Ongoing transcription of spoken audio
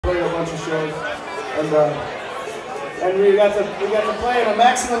played a bunch of shows, and we got to play in a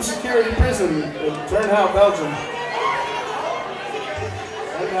maximum security prison in Turnhout, Belgium.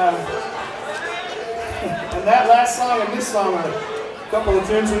 And that last song and this song are a couple of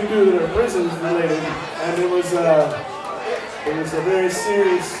tunes we do that are prison related, and it was a very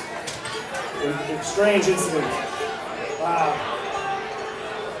serious, strange incident. Wow.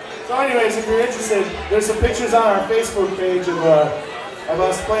 So anyways, if you're interested, there's some pictures on our Facebook page of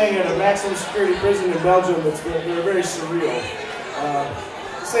us playing at a maximum security prison in Belgium. They're very surreal,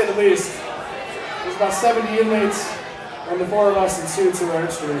 to say the least. There's about 70 inmates and the 4 of us in suits with our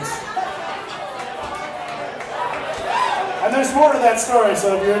instruments. And there's more to that story,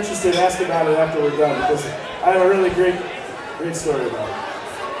 so if you're interested, ask about it after we're done, because I have a really great story about it.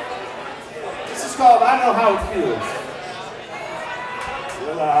 This is called I Know How It Feels.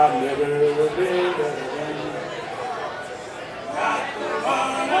 Well, I've never been better. Not the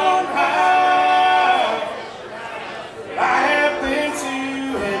one on high. I have been to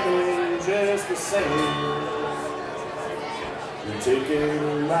heaven just the same. You're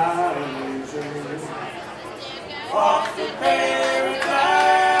taking my illusions off to paradise.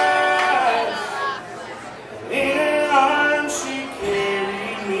 In her arms she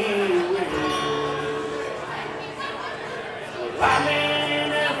carried me away. Well, I may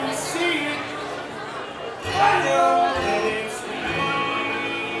never see it, I know that it's real.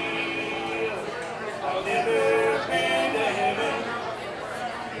 I've never been to heaven,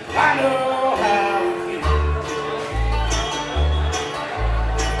 I know how it feels.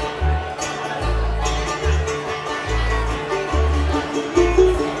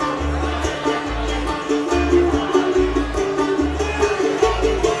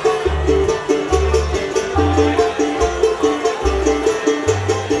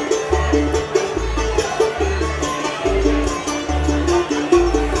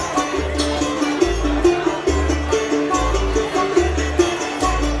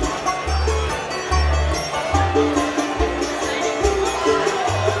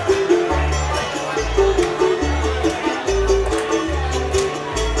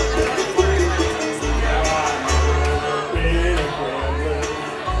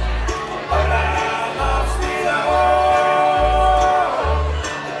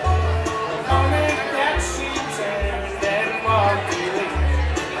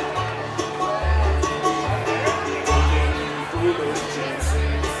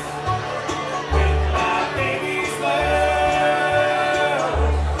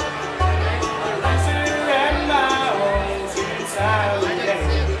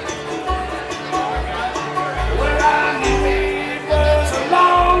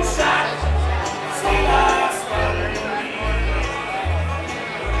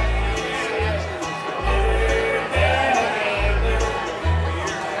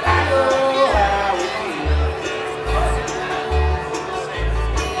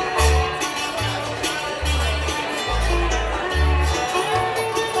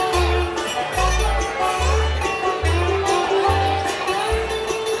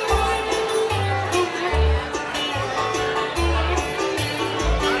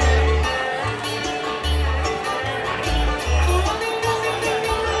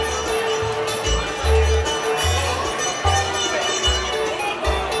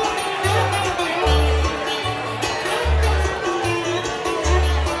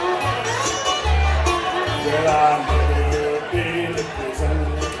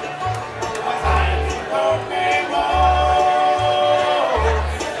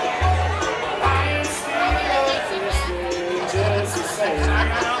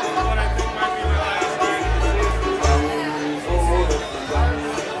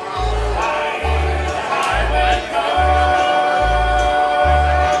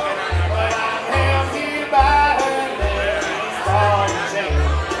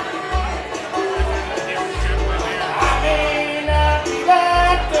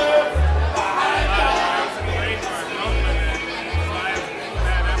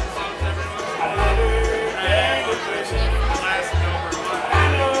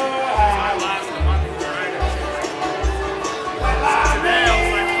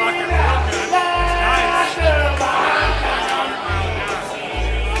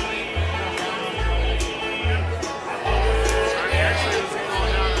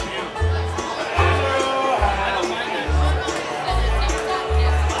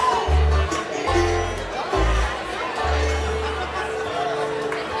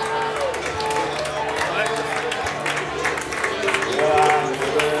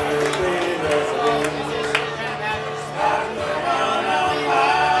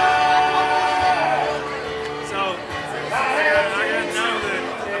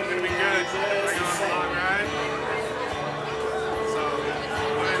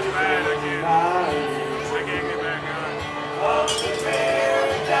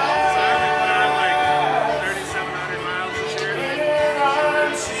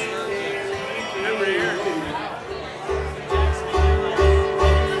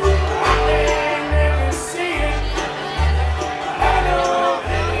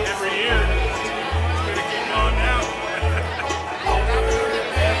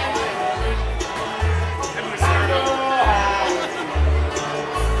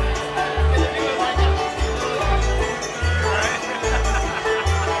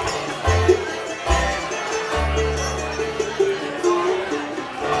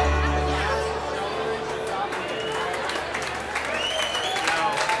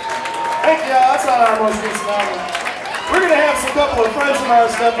 That's on our most recent album. We're going to have some couple of friends of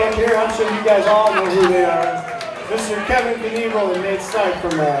ours step up here. I'm sure you guys all know who they are. Mr. Kevin Knievel and Nate Stark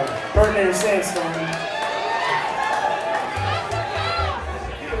from Burton Air Sandstone.